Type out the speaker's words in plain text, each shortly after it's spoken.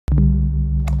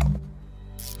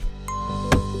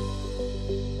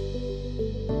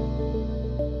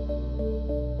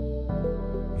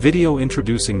Video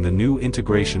introducing the new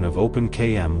integration of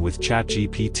OpenKM with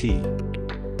ChatGPT.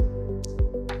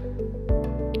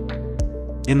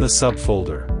 In the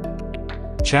subfolder,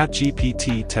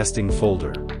 ChatGPT testing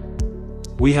folder,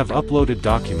 we have uploaded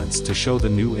documents to show the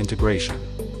new integration.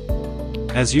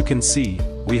 As you can see,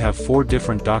 we have 4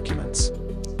 different documents.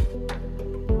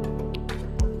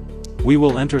 We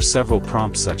will enter several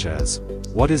prompts such as,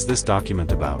 what is this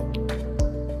document about?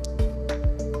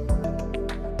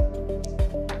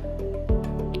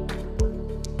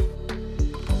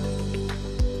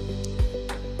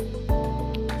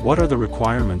 What are the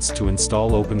requirements to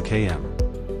install OpenKM?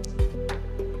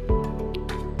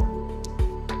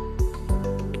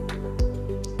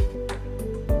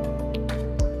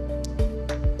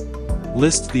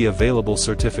 List the available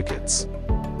certificates.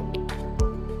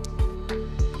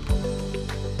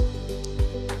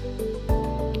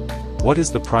 What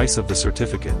is the price of the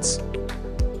certificates?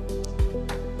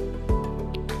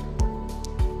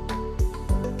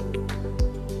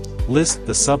 List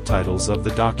the subtitles of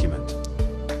the document.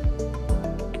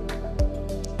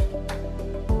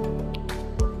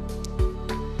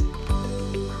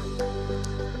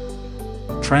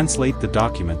 Translate the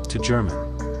document to German.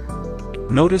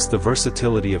 Notice the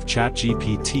versatility of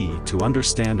ChatGPT to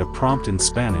understand a prompt in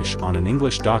Spanish on an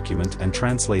English document and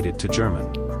translate it to German.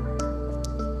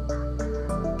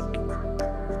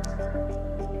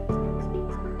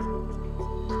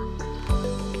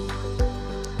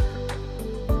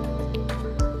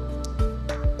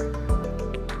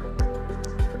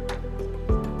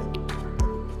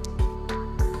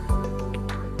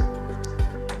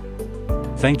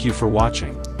 Thank you for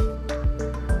watching.